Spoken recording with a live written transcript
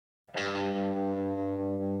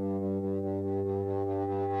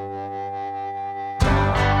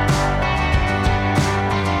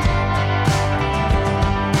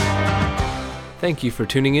Thank you for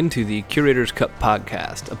tuning in to the Curator's Cup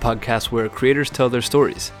podcast, a podcast where creators tell their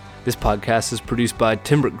stories. This podcast is produced by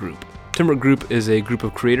Timbert Group. Timbert Group is a group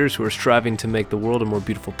of creators who are striving to make the world a more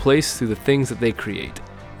beautiful place through the things that they create.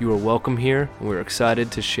 You are welcome here, and we're excited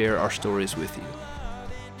to share our stories with you.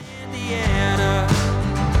 Indiana,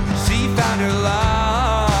 she found her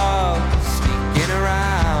love sneaking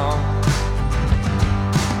around.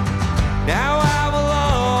 Now I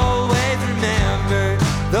will always remember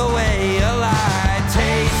the way a lie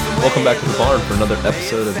tastes. Welcome back to the barn for another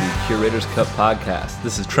episode of the Curator's Cup podcast.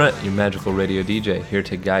 This is Trent, your magical radio DJ, here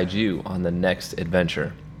to guide you on the next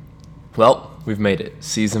adventure. Well, we've made it,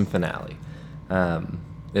 season finale.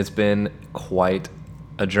 It's been quite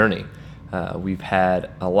a journey. We've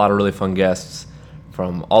had a lot of really fun guests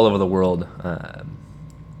from all over the world.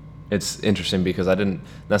 It's interesting because I didn't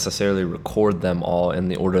necessarily record them all in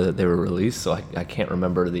the order that they were released, so I can't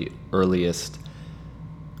remember the earliest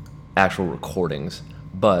actual recordings.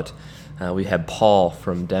 But we had Paul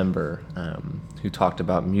from Denver who talked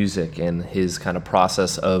about music and his kind of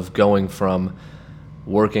process of going from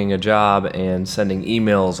working a job and sending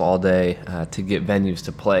emails all day to get venues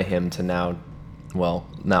to play him to now, well,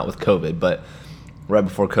 not with COVID, but right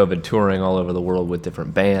before COVID, touring all over the world with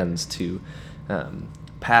different bands, to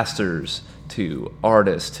pastors, to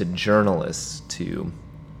artists, to journalists, to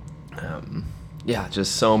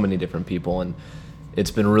just so many different people. And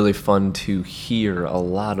it's been really fun to hear a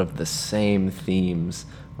lot of the same themes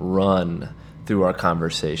run through our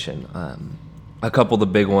conversation. A couple of the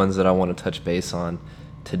big ones that I want to touch base on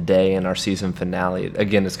today in our season finale.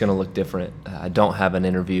 Again, it's going to look different. I don't have an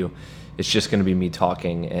interview. It's just going to be me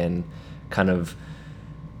talking and kind of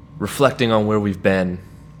reflecting on where we've been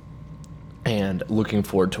and looking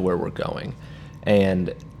forward to where we're going.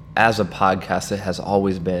 And as a podcast, it has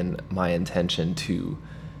always been my intention to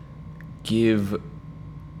give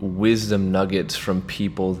wisdom nuggets from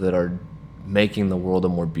people that are making the world a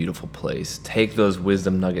more beautiful place. Take those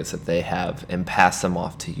wisdom nuggets that they have and pass them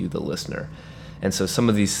off to you, the listener. And so some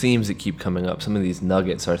of these themes that keep coming up, some of these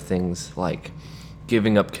nuggets are things like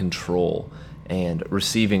giving up control and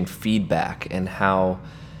receiving feedback, and how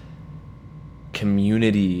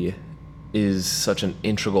community is such an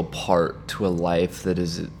integral part to a life that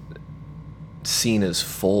is seen as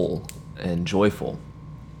full and joyful.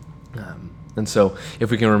 And so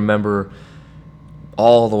if we can remember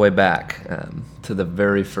all the way back to the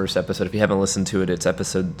very first episode, if you haven't listened to it, it's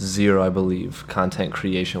episode 0, I believe, Content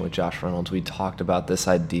Creation with Josh Reynolds. We talked about this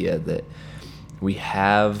idea that we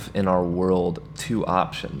have in our world two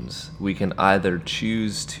options. We can either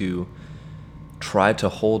choose to try to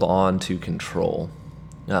hold on to control,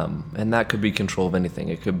 and that could be control of anything.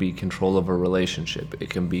 It could be control of a relationship. It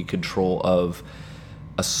can be control of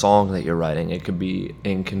a song that you're writing. It could be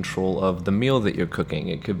in control of the meal that you're cooking.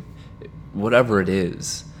 It could, whatever it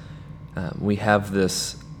is. We have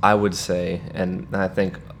this, I would say, and I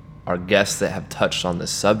think our guests that have touched on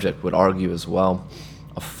this subject would argue as well,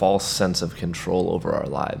 a false sense of control over our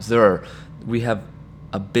lives. We have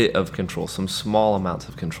a bit of control, some small amounts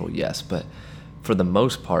of control, yes, but for the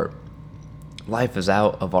most part, life is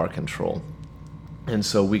out of our control. And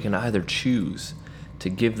so we can either choose to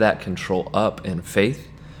give that control up in faith,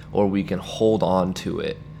 or we can hold on to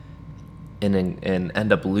it and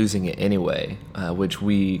end up losing it anyway, which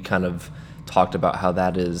we kind of talked about how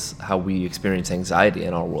that is how we experience anxiety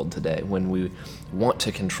in our world today, when we want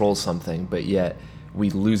to control something, but yet we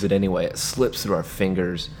lose it anyway. It slips through our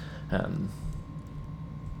fingers.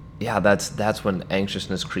 That's when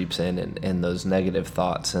anxiousness creeps in, and those negative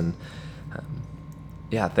thoughts, and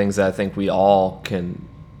things that I think we all can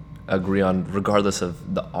agree on, regardless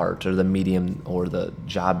of the art or the medium or the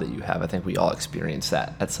job that you have. I think we all experience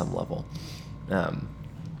that at some level.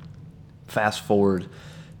 Fast forward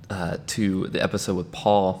to the episode with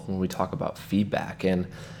Paul, when we talk about feedback and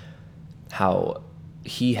how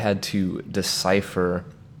he had to decipher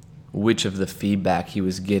which of the feedback he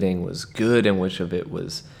was getting was good and which of it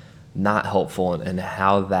was not helpful, and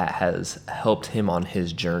how that has helped him on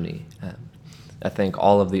his journey. I think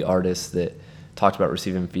all of the artists that talked about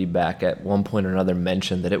receiving feedback at one point or another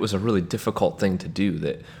mentioned that it was a really difficult thing to do,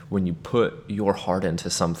 that when you put your heart into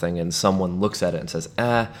something and someone looks at it and says,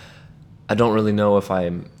 I don't really know if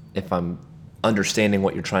I'm understanding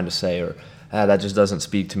what you're trying to say, or that just doesn't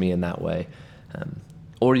speak to me in that way.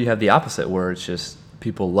 Or you have the opposite, where it's just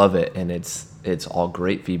people love it and it's all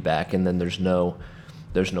great feedback, and then there's no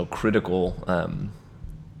critical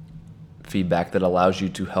feedback that allows you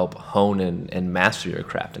to help hone and master your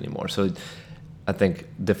craft anymore. So I think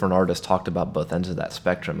different artists talked about both ends of that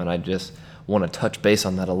spectrum, and I just want to touch base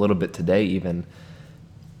on that a little bit today. Even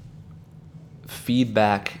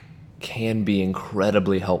feedback can be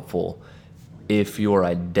incredibly helpful if your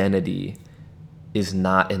identity is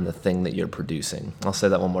not in the thing that you're producing. I'll say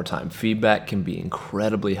that one more time. Feedback can be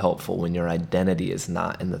incredibly helpful when your identity is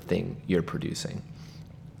not in the thing you're producing.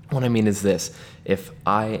 What I mean is this: if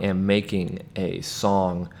I am making a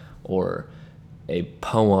song or a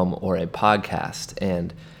poem or a podcast,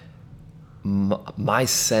 and my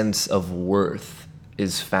sense of worth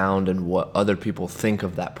is found in what other people think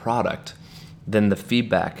of that product, then the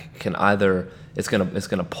feedback can either, it's gonna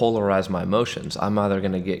polarize my emotions. I'm either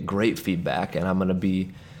gonna get great feedback and I'm gonna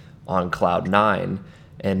be on cloud nine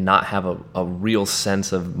and not have a real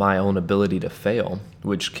sense of my own ability to fail,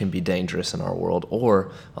 which can be dangerous in our world.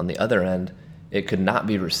 Or on the other end, it could not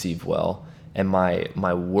be received well, and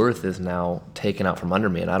my worth is now taken out from under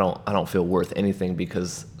me, and I don't feel worth anything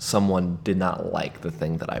because someone did not like the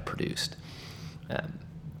thing that I produced.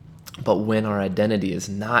 But when our identity is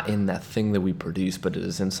not in that thing that we produce, but it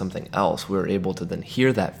is in something else, we're able to then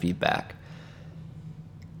hear that feedback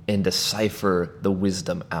and decipher the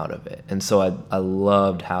wisdom out of it. And so I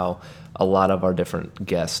loved how a lot of our different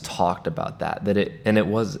guests talked about that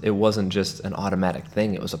it wasn't just an automatic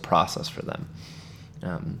thing, it was a process for them.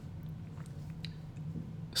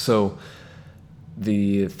 So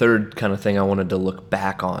the third kind of thing I wanted to look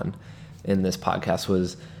back on in this podcast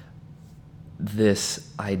was this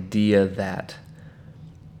idea that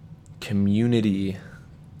community,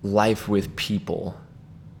 life with people,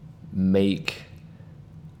 make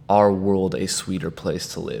our world a sweeter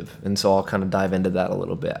place to live. And so I'll kind of dive into that a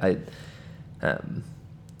little bit. I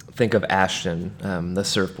think of Ashton, the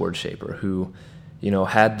surfboard shaper, who,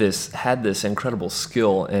 had this incredible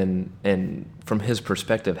skill, and from his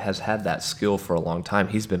perspective has had that skill for a long time.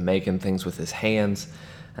 He's been making things with his hands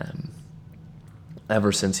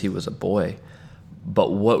ever since he was a boy.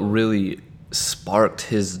 But what really sparked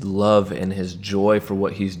his love and his joy for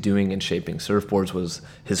what he's doing in shaping surfboards was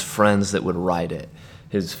his friends that would ride it.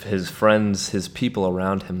 His friends, his people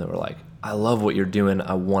around him that were like, I love what you're doing.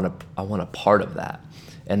 I want a part of that.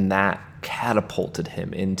 And that catapulted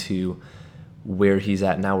him into where he's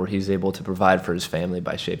at now, where he's able to provide for his family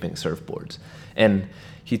by shaping surfboards. And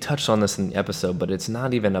he touched on this in the episode, but it's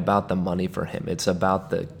not even about the money for him. It's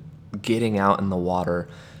about the getting out in the water,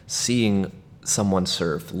 seeing someone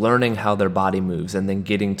surf, learning how their body moves, and then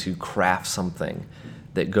getting to craft something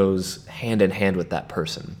that goes hand in hand with that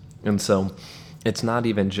person. And so it's not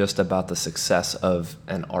even just about the success of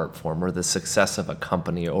an art form or the success of a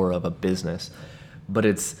company or of a business, but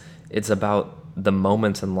it's about the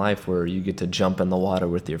moments in life where you get to jump in the water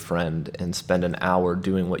with your friend and spend an hour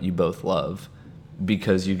doing what you both love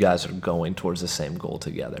because you guys are going towards the same goal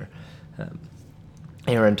together.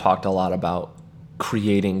 Aaron talked a lot about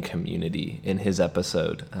creating community in his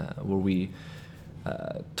episode, where we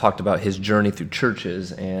talked about his journey through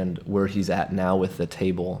churches and where he's at now with the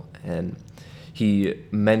table. And he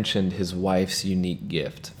mentioned his wife's unique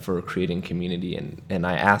gift for creating community. And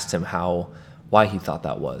I asked him why he thought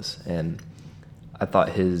that was. And I thought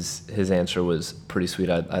his answer was pretty sweet.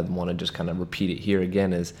 I want to just kind of repeat it here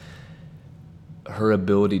again, is her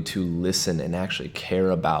ability to listen and actually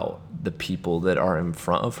care about the people that are in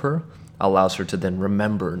front of her allows her to then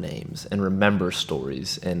remember names and remember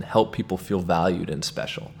stories and help people feel valued and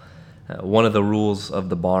special. One of the rules of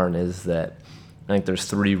the barn is that, I think there's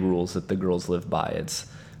 3 rules that the girls live by. It's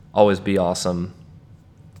always be awesome,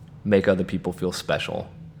 make other people feel special,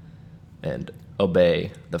 and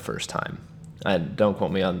obey the first time. And don't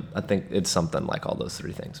quote me on, I think it's something like all those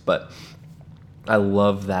 3 things. But I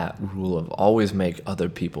love that rule of always make other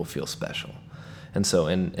people feel special. And so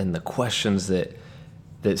in the questions that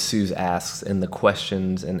Suze asks, and the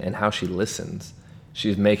questions and how she listens,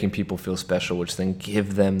 she's making people feel special, which then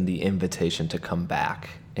give them the invitation to come back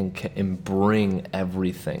and bring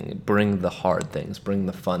everything, bring the hard things, bring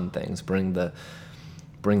the fun things, bring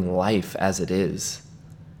life as it is,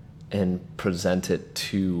 and present it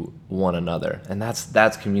to one another. And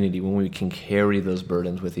that's community, when we can carry those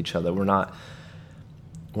burdens with each other. We're not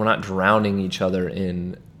drowning each other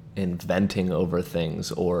in venting over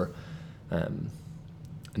things or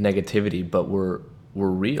negativity, but we're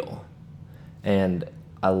real. And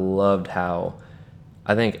I loved how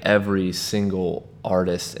I think every single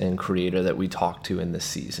artist and creator that we talked to in this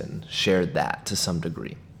season shared that to some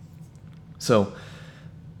degree. So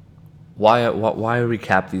why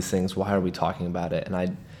recap these things? Why are we talking about it?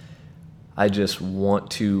 And I just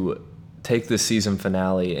want to take the season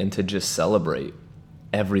finale and to just celebrate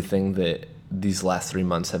everything that these last 3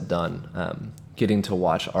 months have done. Getting to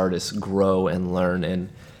watch artists grow and learn, and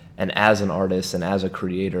as an artist and as a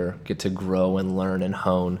creator, get to grow and learn and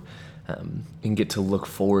hone, and get to look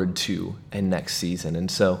forward to a next season.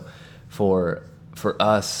 And so for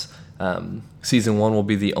us, season 1 will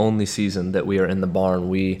be the only season that we are in the barn.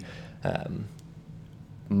 We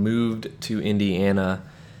moved to Indiana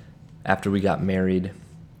after we got married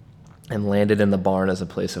and landed in the barn as a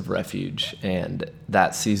place of refuge. And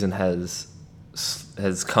that season has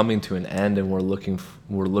coming to an end, and we're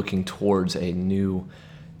looking towards a new,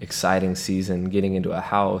 exciting season, getting into a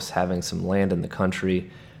house, having some land in the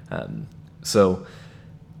country. So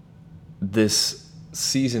this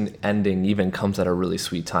season ending even comes at a really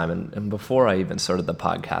sweet time. And before I even started the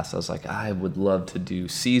podcast, I was like, I would love to do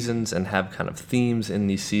seasons and have kind of themes in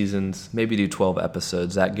these seasons, maybe do 12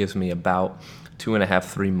 episodes. That gives me about 2.5,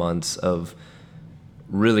 3 months of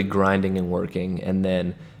really grinding and working, and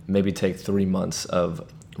then maybe take 3 months of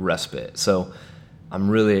respite. So I'm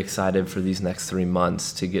really excited for these next 3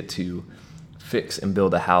 months to get to fix and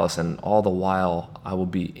build a house, and all the while I will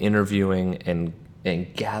be interviewing and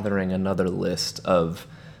gathering another list of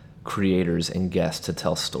creators and guests to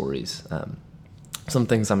tell stories. Some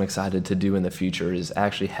things I'm excited to do in the future is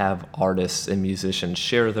actually have artists and musicians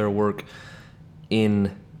share their work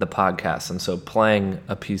in the podcast, and so playing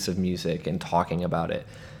a piece of music and talking about it,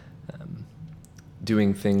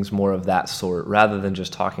 doing things more of that sort, rather than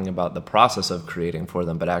just talking about the process of creating for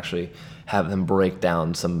them, but actually have them break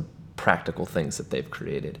down some practical things that they've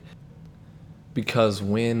created. Because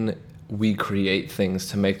when we create things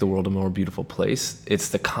to make the world a more beautiful place, it's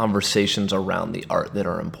the conversations around the art that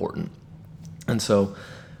are important. And so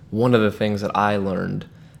one of the things that I learned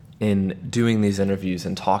in doing these interviews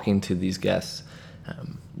and talking to these guests,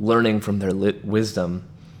 learning from their wisdom,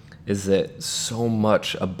 is that so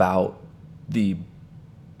much about the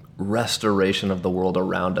restoration of the world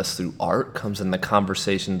around us through art comes in the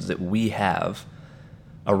conversations that we have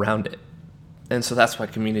around it. And so that's why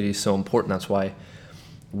community is so important. That's why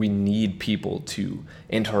we need people to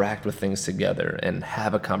interact with things together and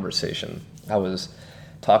have a conversation. I was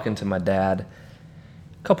talking to my dad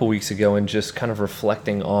a couple weeks ago and just kind of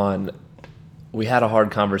reflecting on, we had a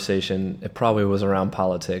hard conversation. It probably was around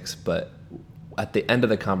politics, but at the end of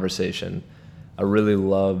the conversation, I really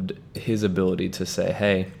loved his ability to say,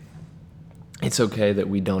 hey, it's okay that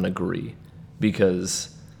we don't agree,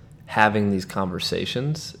 because having these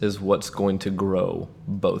conversations is what's going to grow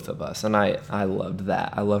both of us. And I loved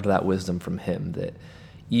that. I loved that wisdom from him, that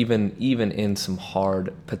even in some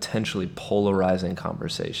hard, potentially polarizing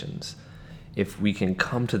conversations, if we can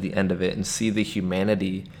come to the end of it and see the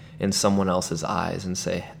humanity in someone else's eyes and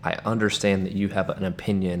say, I understand that you have an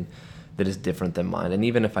opinion that is different than mine, and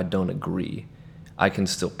even if I don't agree, I can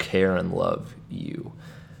still care and love you.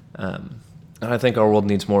 And I think our world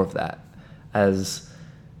needs more of that. As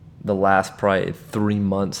the last probably 3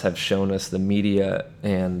 months have shown us, the media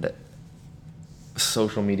and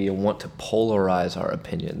social media want to polarize our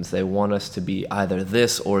opinions. They want us to be either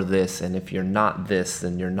this or this, and if you're not this,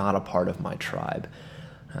 then you're not a part of my tribe.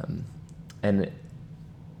 And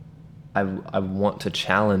I want to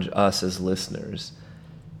challenge us as listeners.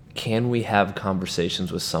 Can we have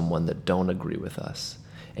conversations with someone that don't agree with us?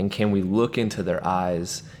 And can we look into their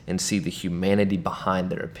eyes and see the humanity behind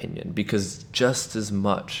their opinion? Because just as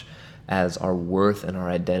much as our worth and our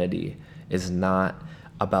identity is not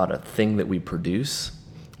about a thing that we produce,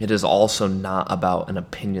 it is also not about an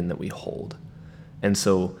opinion that we hold. And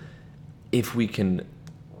so if we can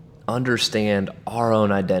understand our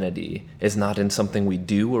own identity is not in something we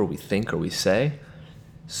do or we think or we say,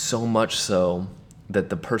 so much so that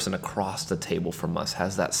the person across the table from us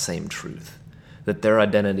has that same truth, that their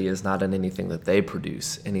identity is not in anything that they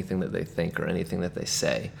produce, anything that they think, or anything that they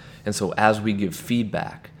say. And so as we give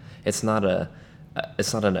feedback, it's not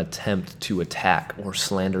an attempt to attack or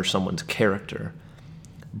slander someone's character,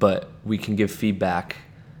 but we can give feedback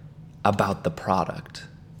about the product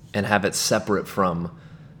and have it separate from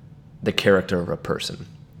the character of a person.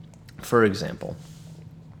 For example,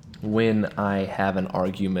 when I have an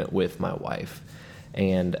argument with my wife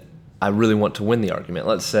and I really want to win the argument,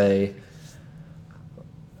 let's say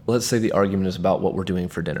the argument is about what we're doing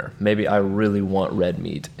for dinner. Maybe I really want red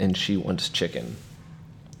meat and she wants chicken,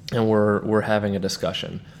 and we're having a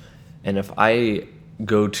discussion. And if I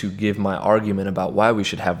go to give my argument about why we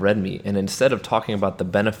should have red meat, and instead of talking about the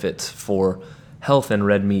benefits for health in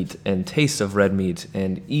red meat and taste of red meat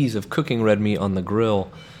and ease of cooking red meat on the grill,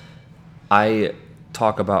 I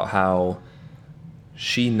talk about how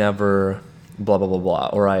she never blah blah blah blah,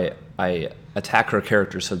 or I attack her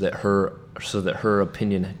character so that her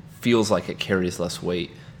opinion feels like it carries less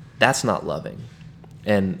weight. That's not loving.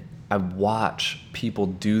 And I watch people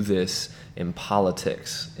do this in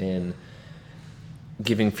politics, in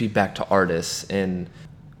giving feedback to artists, in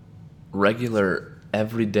regular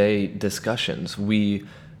everyday discussions. We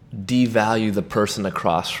devalue the person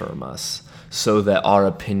across from us so that our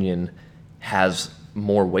opinion has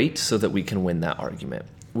more weight so that we can win that argument,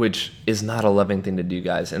 which is not a loving thing to do,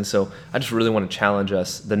 guys. And so I just really want to challenge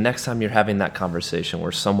us. The next time you're having that conversation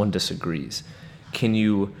where someone disagrees, can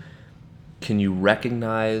you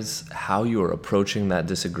recognize how you're approaching that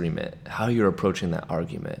disagreement, how you're approaching that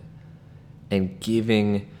argument, and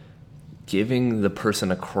giving the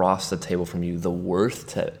person across the table from you the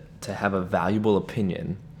worth to have a valuable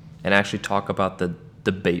opinion and actually talk about the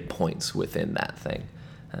debate points within that thing.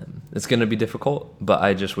 It's going to be difficult, but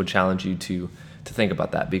I just would challenge you to think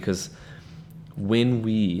about that, because when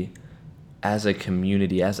we, as a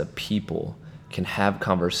community, as a people, can have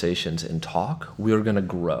conversations and talk, we're going to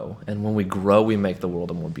grow. And when we grow, we make the world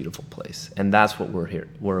a more beautiful place. And that's what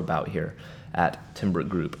we're about here at Timbrook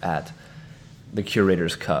Group, at the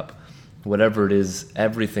Curator's Cup. Whatever it is,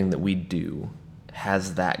 everything that we do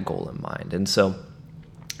has that goal in mind. And so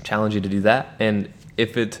challenge you to do that. And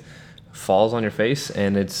if it falls on your face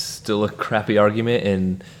and it's still a crappy argument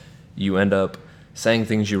and you end up saying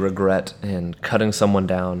things you regret and cutting someone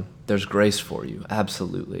down, there's grace for you,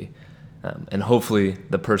 absolutely. And hopefully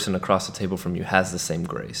the person across the table from you has the same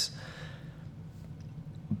grace.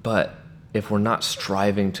 But if we're not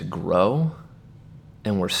striving to grow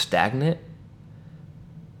and we're stagnant,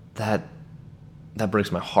 that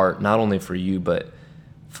breaks my heart, not only for you, but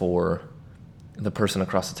for the person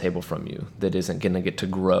across the table from you that isn't going to get to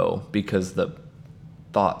grow, because the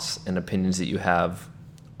thoughts and opinions that you have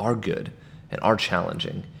are good and are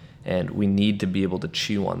challenging, and we need to be able to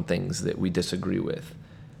chew on things that we disagree with.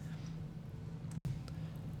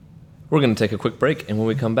 We're going to take a quick break, and when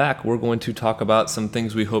we come back, we're going to talk about some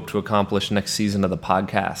things we hope to accomplish next season of the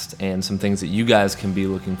podcast and some things that you guys can be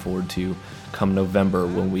looking forward to come November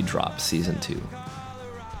when we drop season 2.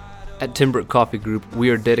 At Timbrook Coffee Group, we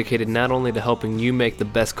are dedicated not only to helping you make the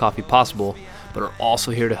best coffee possible, but are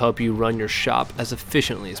also here to help you run your shop as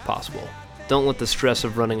efficiently as possible. Don't let the stress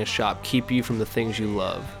of running a shop keep you from the things you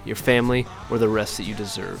love, your family, or the rest that you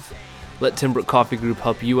deserve. Let Timbrook Coffee Group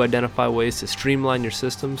help you identify ways to streamline your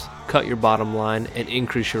systems, cut your bottom line, and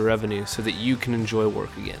increase your revenue so that you can enjoy work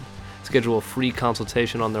again. Schedule a free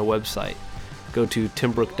consultation on their website. Go to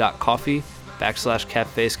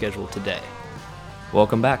timbrook.coffee/cafe schedule today.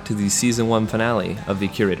 Welcome back to the Season 1 finale of the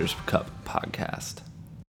Curator's Cup podcast.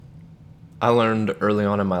 I learned early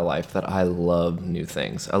on in my life that I love new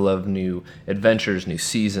things. I love new adventures, new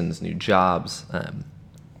seasons, new jobs.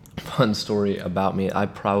 Fun story about me, I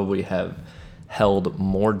probably have held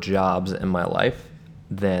more jobs in my life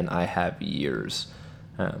than I have years,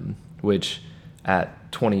 which at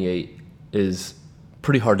 28 is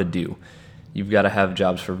pretty hard to do. You've got to have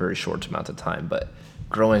jobs for very short amounts of time. But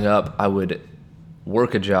growing up, I would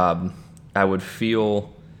work a job, I would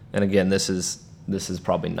feel, and again, this is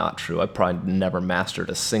probably not true. I probably never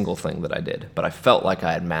mastered a single thing that I did, but I felt like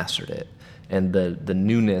I had mastered it. And the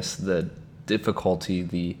newness, the difficulty,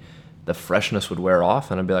 the freshness would wear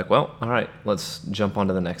off, and I'd be like, well, all right, let's jump on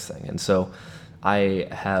to the next thing. And so I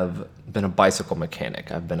have been a bicycle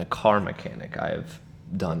mechanic. I've been a car mechanic. I've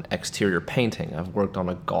done exterior painting. I've worked on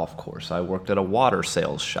a golf course. I worked at a water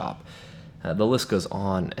sales shop. The list goes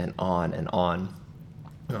on and on and on.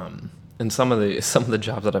 And some of the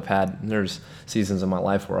jobs that I've had, there's seasons in my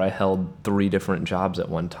life where I held 3 different jobs at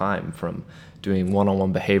one time, from doing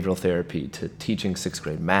one-on-one behavioral therapy to teaching 6th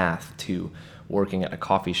grade math to working at a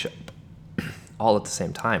coffee shop, all at the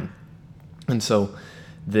same time. And so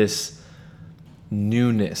this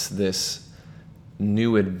newness, this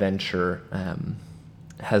new adventure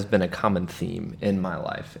has been a common theme in my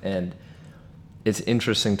life. And it's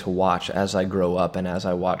interesting to watch as I grow up and as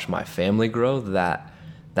I watch my family grow, that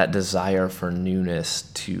desire for newness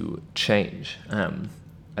to change.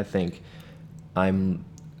 I think I'm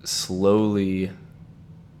slowly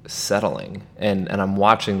settling, and I'm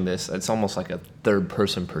watching this. It's almost like a third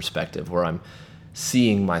person perspective where I'm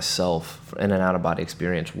seeing myself in an out-of-body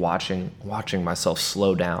experience, watching myself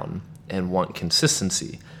slow down and want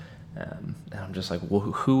consistency. And I'm just like, well,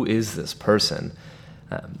 who is this person?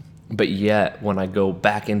 But yet, when I go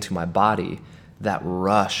back into my body, that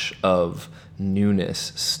rush of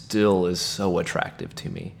newness still is so attractive to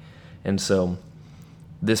me. And so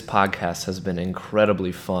this podcast has been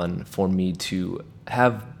incredibly fun for me to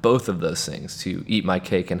have both of those things, to eat my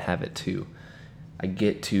cake and have it too. I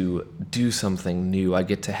get to do something new. I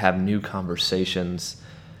get to have new conversations.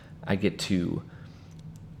 I get to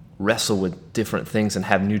wrestle with different things and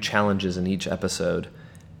have new challenges in each episode,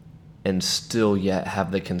 and still yet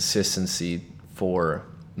have the consistency for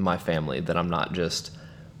my family, that I'm not just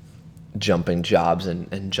jumping jobs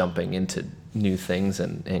and jumping into new things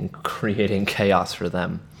and creating chaos for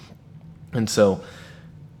them. And so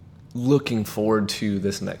looking forward to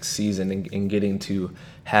this next season and getting to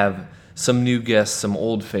have some new guests, some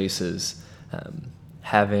old faces,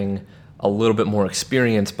 having a little bit more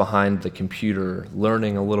experience behind the computer,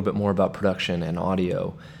 learning a little bit more about production and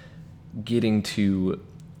audio, getting to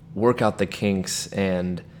work out the kinks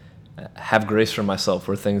and have grace for myself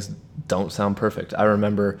where things don't sound perfect. I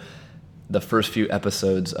remember the first few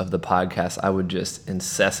episodes of the podcast, I would just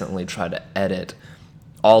incessantly try to edit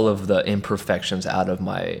all of the imperfections out of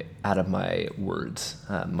my words,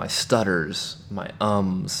 my stutters, my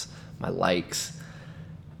ums, my likes,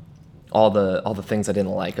 all the things I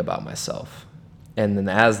didn't like about myself. And then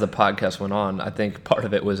as the podcast went on, I think part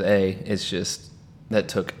of it was it's just that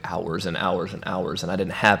took hours and hours and hours, and I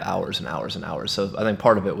didn't have hours and hours and hours. So I think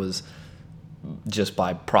part of it was just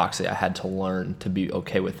by proxy, I had to learn to be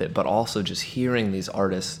okay with it, but also just hearing these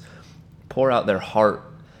artists pour out their heart.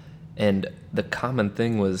 And the common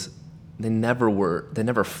thing was they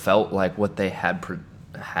never felt like what they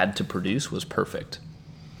had to produce was perfect.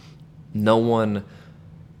 No one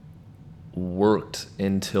worked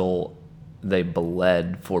until they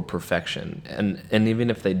bled for perfection. And even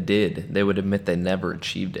if they did, they would admit they never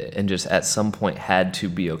achieved it and just at some point had to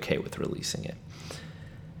be okay with releasing it.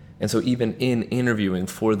 And so even in interviewing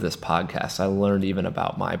for this podcast, I learned even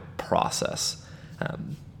about my process.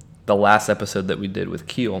 The last episode that we did with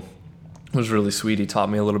Keel was really sweet. He taught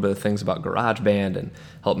me a little bit of things about GarageBand and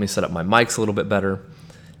helped me set up my mics a little bit better.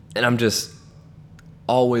 And I'm just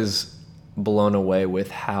always blown away with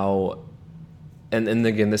how, and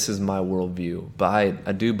again, this is my worldview, but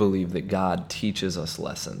I do believe that God teaches us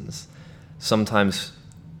lessons, sometimes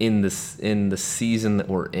in the season that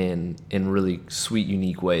we're in really sweet,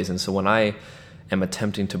 unique ways. And so when I am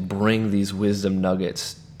attempting to bring these wisdom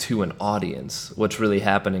nuggets to an audience, what's really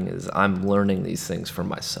happening is I'm learning these things for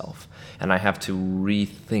myself, and I have to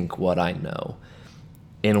rethink what I know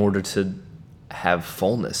in order to have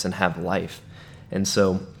fullness and have life. And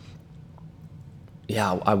so,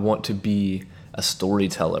 yeah, I want to be a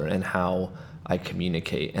storyteller in how I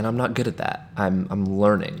communicate, and I'm not good at that. I'm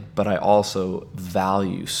learning, but I also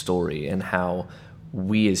value story and how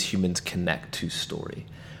we as humans connect to story.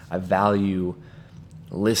 I value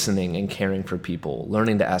listening and caring for people,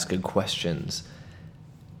 learning to ask good questions,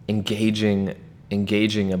 engaging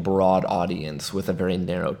a broad audience with a very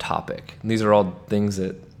narrow topic. And these are all things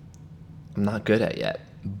that I'm not good at yet,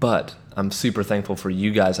 but I'm super thankful for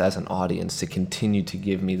you guys as an audience to continue to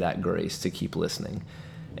give me that grace to keep listening.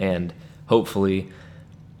 And hopefully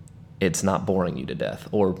it's not boring you to death,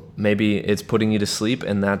 or maybe it's putting you to sleep,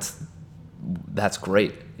 and that's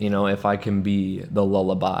great. You know, if I can be the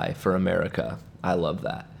lullaby for America, I love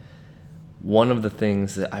that. One of the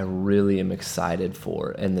things that I really am excited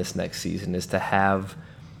for in this next season is to have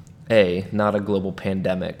not a global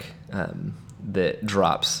pandemic that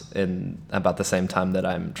drops in about the same time that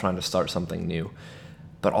I'm trying to start something new,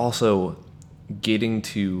 but also getting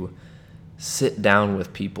to sit down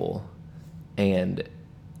with people and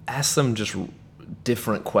ask them just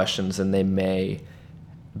different questions than they may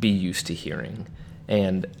be used to hearing.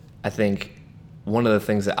 And I think one of the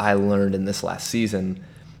things that I learned in this last season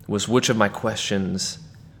was which of my questions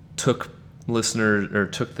took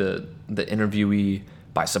the interviewee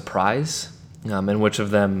by surprise, and which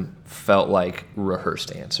of them felt like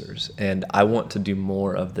rehearsed answers. And I want to do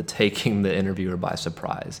more of the taking the interviewer by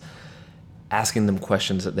surprise, asking them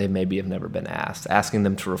questions that they maybe have never been asked, asking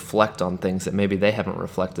them to reflect on things that maybe they haven't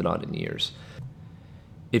reflected on in years.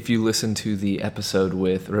 If you listen to the episode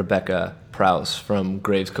with Rebecca Prouse from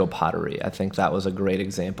Gravesco Pottery, I think that was a great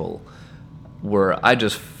example where I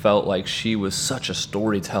just felt like she was such a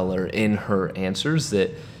storyteller in her answers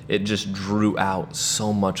that it just drew out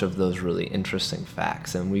so much of those really interesting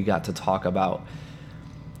facts. And we got to talk about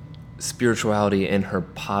spirituality in her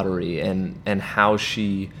pottery and how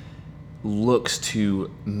she looks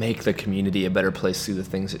to make the community a better place through the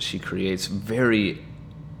things that she creates, very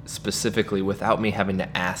specifically without me having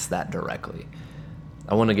to ask that directly.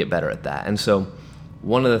 I want to get better at that. And so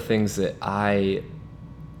one of the things that I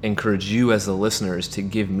encourage you as the listeners to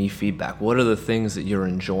give me feedback. What are the things that you're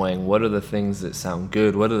enjoying? What are the things that sound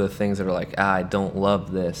good? What are the things that are like, I don't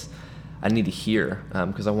love this? I need to hear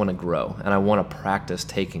because I want to grow and I want to practice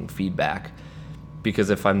taking feedback, because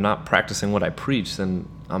if I'm not practicing what I preach, then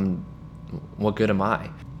what good am I?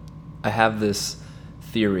 I have this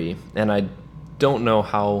theory, and I don't know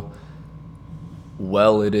how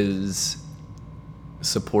well it is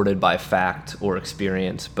supported by fact or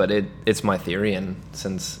experience, but it's my theory, and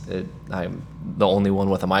since I'm the only one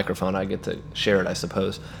with a microphone, I get to share it, I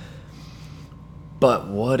suppose. But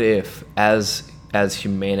what if, as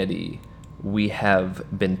humanity, we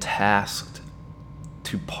have been tasked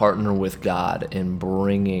to partner with God in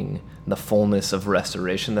bringing the fullness of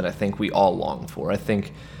restoration that I think we all long for. I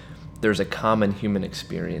think there's a common human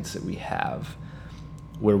experience that we have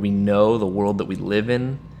where we know the world that we live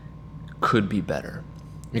in could be better.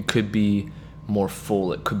 It could be more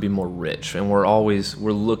full. It could be more rich. And we're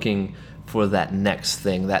looking for that next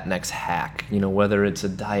thing, that next hack, whether it's a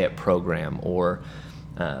diet program or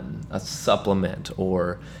a supplement,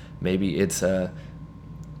 or maybe it's a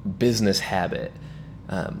business habit.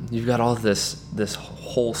 You've got all this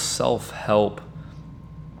whole self-help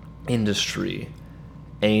industry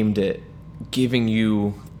aimed at giving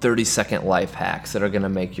you 30-second life hacks that are going to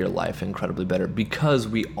make your life incredibly better, because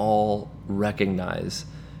we all recognize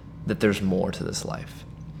that there's more to this life.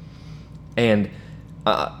 And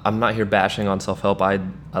I'm not here bashing on self-help. I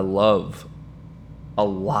love a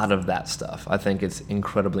lot of that stuff. I think it's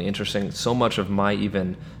incredibly interesting. So much of my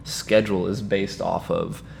even schedule is based off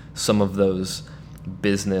of some of those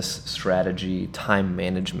business strategy, time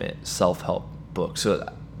management, self-help books. So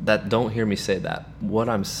that, don't hear me say that. What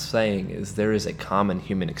I'm saying is there is a common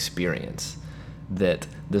human experience that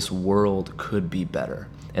this world could be better,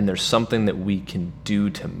 and there's something that we can do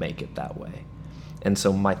to make it that way. And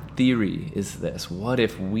so my theory is this: what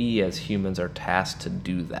if we as humans are tasked to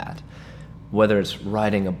do that? Whether it's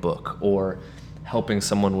writing a book or helping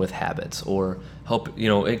someone with habits, or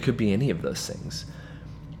it could be any of those things.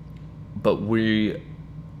 But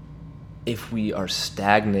if we are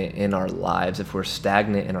stagnant in our lives, if we're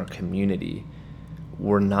stagnant in our community,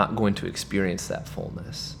 we're not going to experience that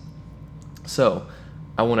fullness. So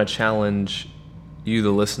I want to challenge you,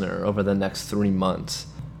 the listener, over the next 3 months.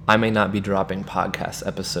 I may not be dropping podcast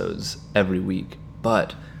episodes every week,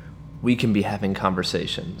 but we can be having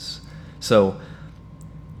conversations. So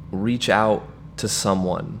reach out to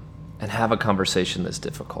someone and have a conversation that's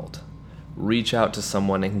difficult. Reach out to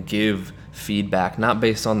someone and give feedback, not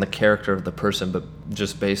based on the character of the person, but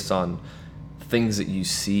just based on things that you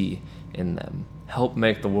see in them. Help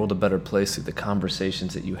make the world a better place through the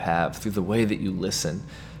conversations that you have, through the way that you listen,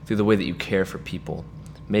 through the way that you care for people.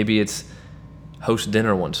 Maybe it's host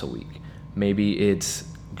dinner once a week. Maybe it's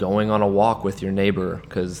going on a walk with your neighbor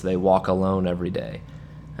because they walk alone every day.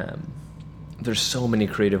 There's so many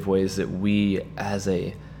creative ways that we as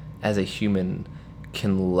a human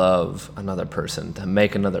can love another person, to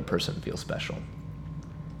make another person feel special.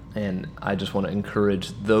 And I just want to encourage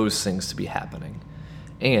those things to be happening.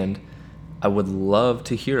 And I would love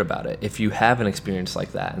to hear about it. If you have an experience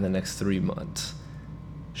like that in the next 3 months,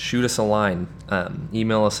 shoot us a line.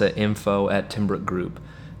 Email us at info@Timbrook Group.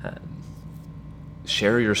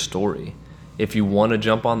 Share your story. If you want to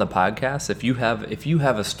jump on the podcast, if you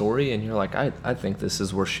have a story and you're like, I think this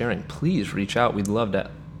is worth sharing, please reach out. We'd love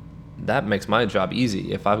that. That makes my job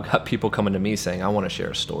easy. If I've got people coming to me saying, I want to share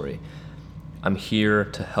a story, I'm here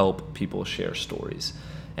to help people share stories.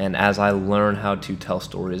 And as I learn how to tell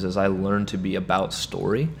stories, as I learn to be about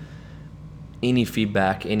story, any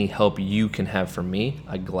feedback, any help you can have from me,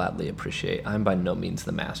 I gladly appreciate. I'm by no means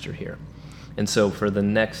the master here. And so for the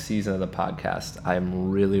next season of the podcast, I'm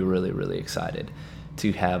really, really, really excited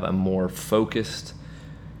to have a more focused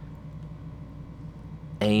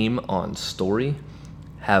aim on story,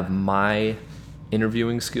 have my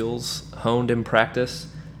interviewing skills honed in practice,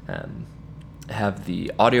 have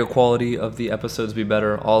the audio quality of the episodes be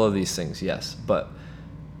better, all of these things, yes. But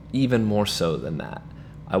even more so than that,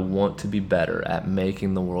 I want to be better at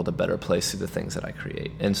making the world a better place through the things that I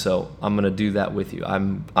create. And so I'm going to do that with you.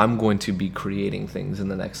 I'm going to be creating things in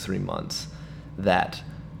the next 3 months that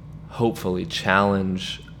hopefully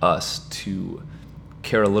challenge us to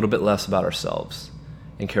care a little bit less about ourselves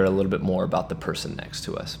and care a little bit more about the person next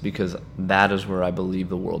to us, because that is where I believe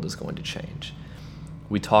the world is going to change.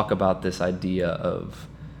 We talk about this idea of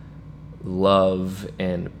love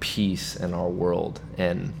and peace in our world,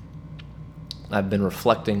 and I've been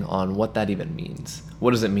reflecting on what that even means.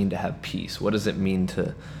 What does it mean to have peace? What does it mean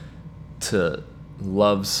to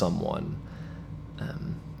love someone?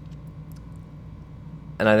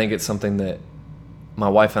 And I think it's something that my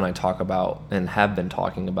wife and I talk about and have been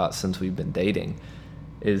talking about since we've been dating,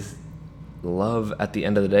 is love at the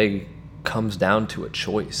end of the day comes down to a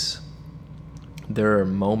choice. There are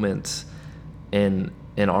moments in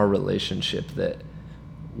our relationship that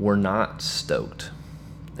we're not stoked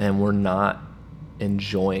and we're not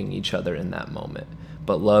enjoying each other in that moment.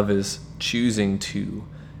 But love is choosing to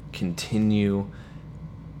continue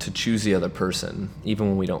to choose the other person even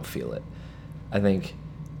when we don't feel it. I think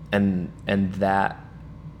and that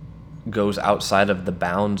goes outside of the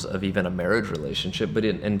bounds of even a marriage relationship, but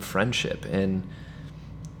in friendship. And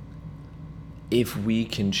if we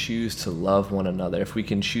can choose to love one another, if we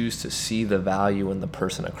can choose to see the value in the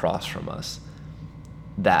person across from us,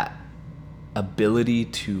 that ability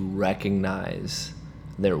to recognize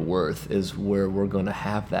their worth is where we're going to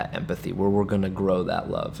have that empathy, where we're going to grow that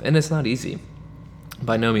love. And it's not easy.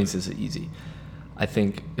 By no means is it easy. I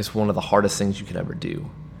think it's one of the hardest things you could ever do.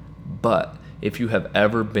 But if you have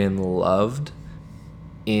ever been loved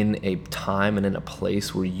in a time and in a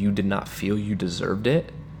place where you did not feel you deserved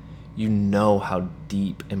it, you know how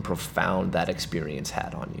deep and profound that experience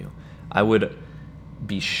had on you. I would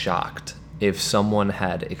be shocked if someone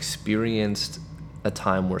had experienced a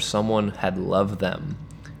time where someone had loved them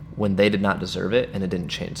when they did not deserve it and it didn't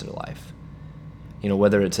change their life. You know,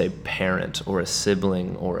 whether it's a parent or a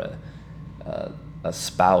sibling or a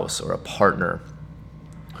spouse or a partner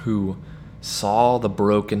who saw the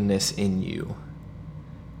brokenness in you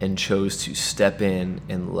and chose to step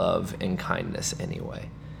in love and kindness anyway.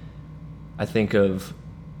 I think of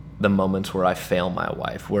the moments where I fail my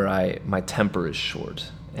wife, where my temper is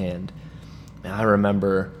short. And I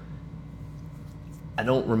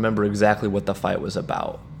don't remember exactly what the fight was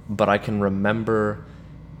about, but I can remember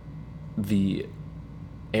the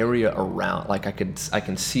area around. Like I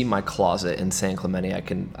can see my closet in San Clemente.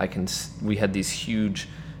 We had these huge,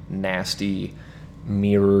 nasty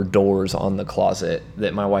mirror doors on the closet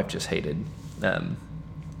that my wife just hated.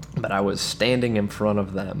 But I was standing in front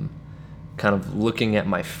of them, kind of looking at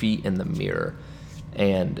my feet in the mirror,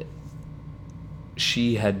 and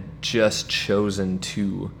she had just chosen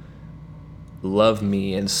to love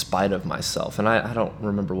me in spite of myself. And I don't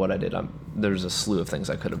remember what I did. There's a slew of things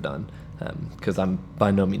I could have done, because I'm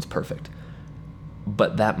by no means perfect.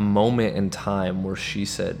 But that moment in time where she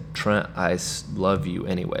said, Trent, I love you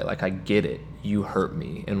anyway. Like, I get it. You hurt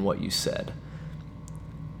me in what you said,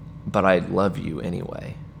 but I love you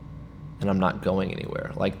anyway, and I'm not going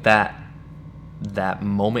anywhere. Like, that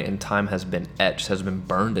moment in time has been etched, has been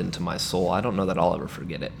burned into my soul. I don't know that I'll ever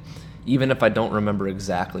forget it. Even if I don't remember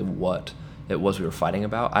exactly what it was we were fighting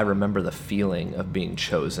about, I remember the feeling of being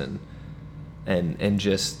chosen, and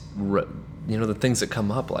just, the things that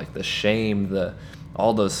come up, like the shame,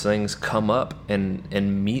 all those things come up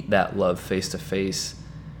and meet that love face to face,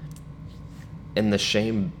 and the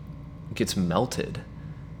shame gets melted.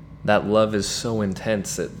 That love is so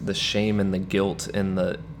intense that the shame and the guilt and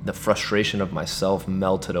the frustration of myself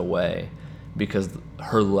melted away because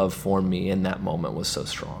her love for me in that moment was so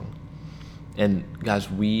strong. And guys,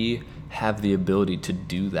 we have the ability to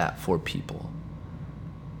do that for people,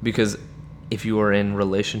 because if you are in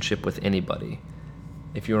relationship with anybody,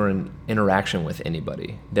 if you're in interaction with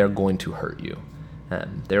anybody, they're going to hurt you,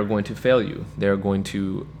 and they're going to fail you, they're going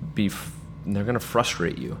to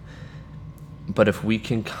frustrate you. But if we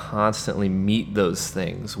can constantly meet those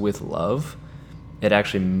things with love, it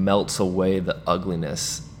actually melts away the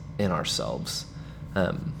ugliness in ourselves.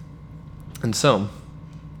 And so,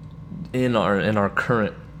 in our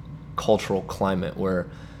current cultural climate where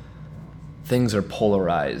things are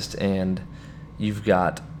polarized and you've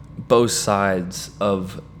got both sides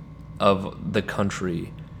of the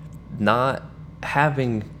country not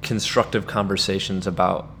having constructive conversations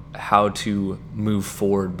about how to move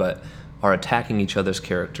forward, but are attacking each other's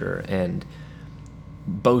character, and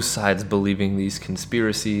both sides believing these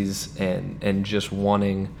conspiracies and just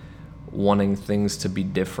wanting things to be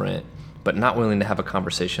different, but not willing to have a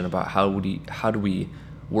conversation about how do we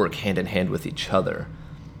work hand in hand with each other.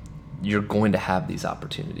 You're going to have these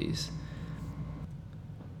opportunities.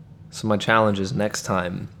 So my challenge is, next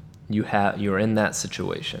time you're in that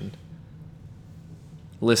situation,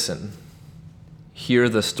 listen, hear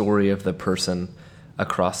the story of the person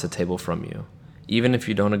across the table from you. Even if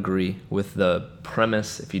you don't agree with the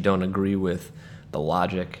premise, if you don't agree with the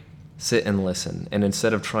logic, sit and listen. And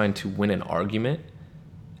instead of trying to win an argument,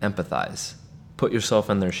 empathize. Put yourself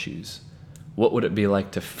in their shoes. What would it be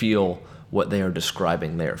like to feel what they are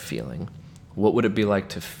describing they are feeling? What would it be like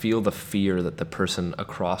to feel the fear that the person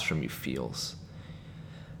across from you feels?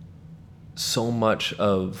 So much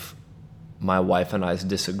of my wife and I's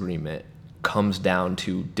disagreement comes down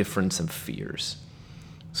to difference in fears.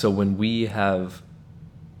 So when we have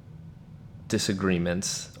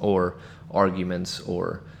disagreements or arguments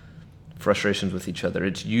or frustrations with each other,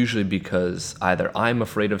 it's usually because either I'm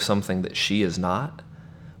afraid of something that she is not,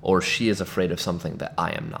 or she is afraid of something that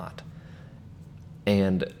I am not.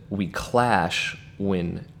 And we clash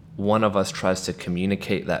when one of us tries to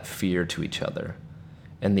communicate that fear to each other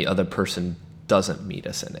and the other person doesn't meet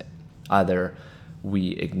us in it. Either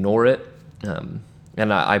we ignore it,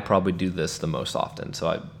 and I probably do this the most often,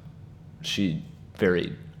 so she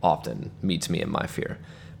very often meets me in my fear.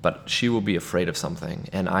 but she will be afraid of something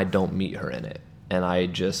and I don't meet her in it. And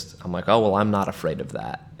I'm like, oh, well, I'm not afraid of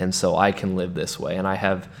that. And so I can live this way. And I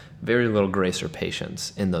have very little grace or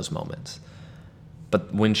patience in those moments.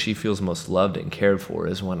 But when she feels most loved and cared for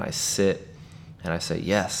is when I sit and I say,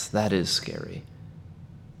 yes, that is scary.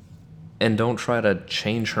 And don't try to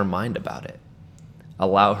change her mind about it.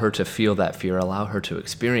 Allow her to feel that fear. Allow her to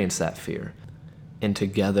experience that fear. And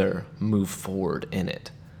together move forward in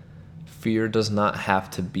it. Fear does not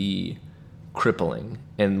have to be crippling.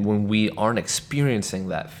 And when we aren't experiencing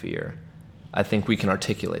that fear, I think we can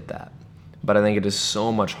articulate that. But I think it is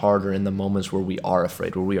so much harder in the moments where we are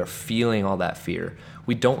afraid, where we are feeling all that fear.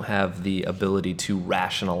 We don't have the ability to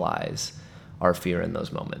rationalize our fear in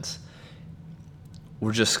those moments.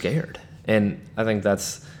 We're just scared. And I think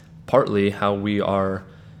that's partly how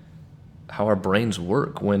our brains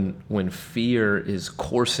work. When fear is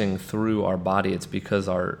coursing through our body, it's because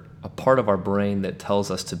a part of our brain that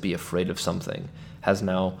tells us to be afraid of something has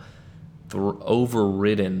now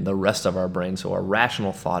overridden the rest of our brain. So our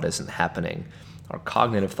rational thought isn't happening. Our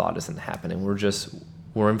cognitive thought isn't happening.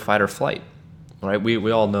 We're in fight or flight, right?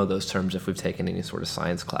 We all know those terms if we've taken any sort of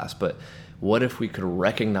science class. But what if we could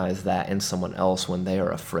recognize that in someone else when they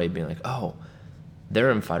are afraid, being like, oh, they're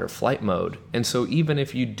in fight or flight mode. And so even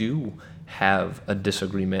if you do have a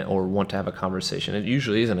disagreement or want to have a conversation, it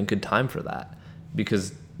usually isn't a good time for that,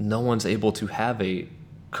 because no one's able to have a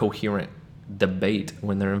coherent debate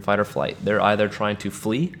when they're in fight or flight. They're either trying to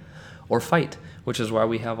flee or fight, which is why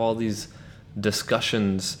we have all these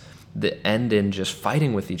discussions that end in just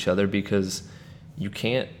fighting with each other, because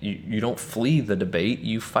you don't flee the debate,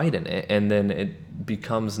 you fight in it, and then it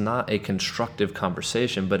becomes not a constructive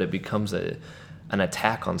conversation, but it becomes an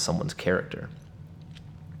attack on someone's character.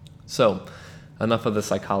 So, enough of the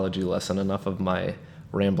psychology lesson, enough of my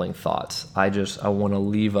rambling thoughts. I want to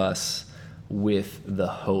leave us with the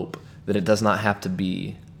hope that it does not have to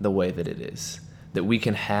be the way that it is, that we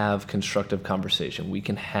can have constructive conversation, we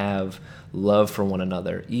can have love for one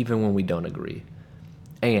another even when we don't agree.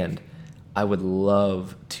 And I would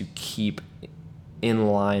love to keep in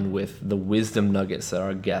line with the wisdom nuggets that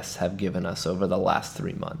our guests have given us over the last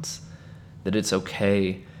 3 months, that it's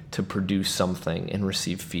okay to produce something and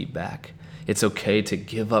receive feedback. It's okay to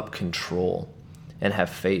give up control and have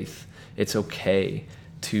faith. It's okay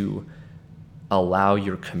to allow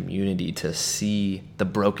your community to see the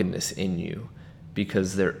brokenness in you,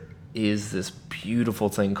 because there is this beautiful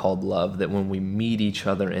thing called love, that when we meet each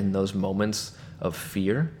other in those moments of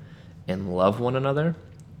fear and love one another,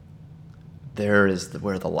 there is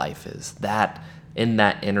where the life is. That in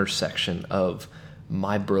that intersection of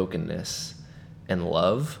my brokenness and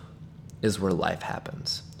love is where life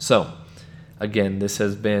happens. So again, this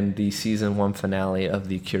has been the season 1 finale of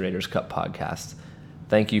the Curator's Cup podcast.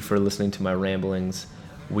 Thank you for listening to my ramblings.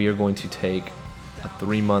 We are going to take a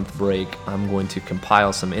 3-month break. I'm going to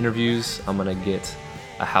compile some interviews. I'm going to get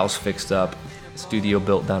a house fixed up, studio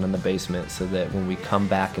built down in the basement, so that when we come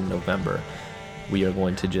back in November, we are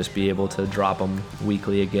going to just be able to drop them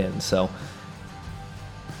weekly again. So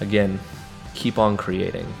again, keep on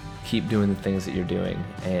creating, keep doing the things that you're doing,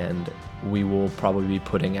 and we will probably be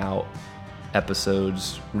putting out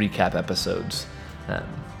recap episodes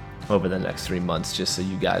over the next 3 months, just so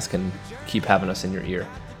you guys can keep having us in your ear.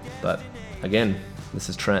 But again, this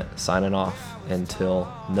is Trent signing off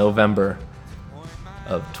until November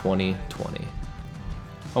of 2020.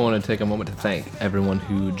 I want to take a moment to thank everyone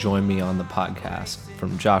who joined me on the podcast,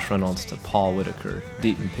 from Josh Reynolds to Paul Whitaker,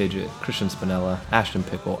 Deaton Pidgeot, Christian Spinella, Ashton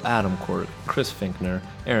Pickle, Adam Quirk, Chris Finkner,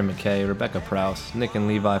 Aaron McKay, Rebecca Prouse, Nick and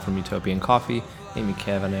Levi from Utopian Coffee, Amy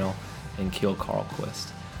Cavanaugh, and Keel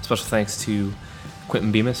Carlquist. Special thanks to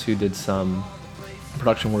Quentin Bemis, who did some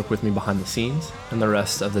production work with me behind the scenes, and the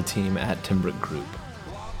rest of the team at Timbrook Group.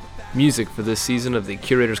 Music for this season of the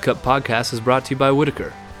Curator's Cup podcast is brought to you by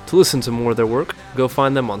Whitaker. To listen to more of their work, go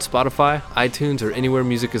find them on Spotify, iTunes, or anywhere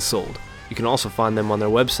music is sold. You can also find them on their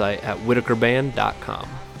website at whitakerband.com.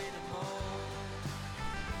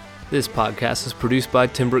 This podcast is produced by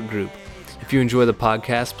Timbrook Group. If you enjoy the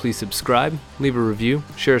podcast, please subscribe, leave a review,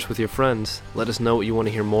 share us with your friends, let us know what you want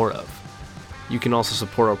to hear more of. You can also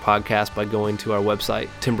support our podcast by going to our website,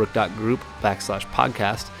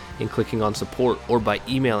 timbrook.group/podcast, and clicking on support, or by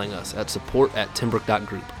emailing us at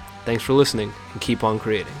support@timbrook.group. Thanks for listening, and keep on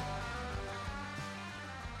creating.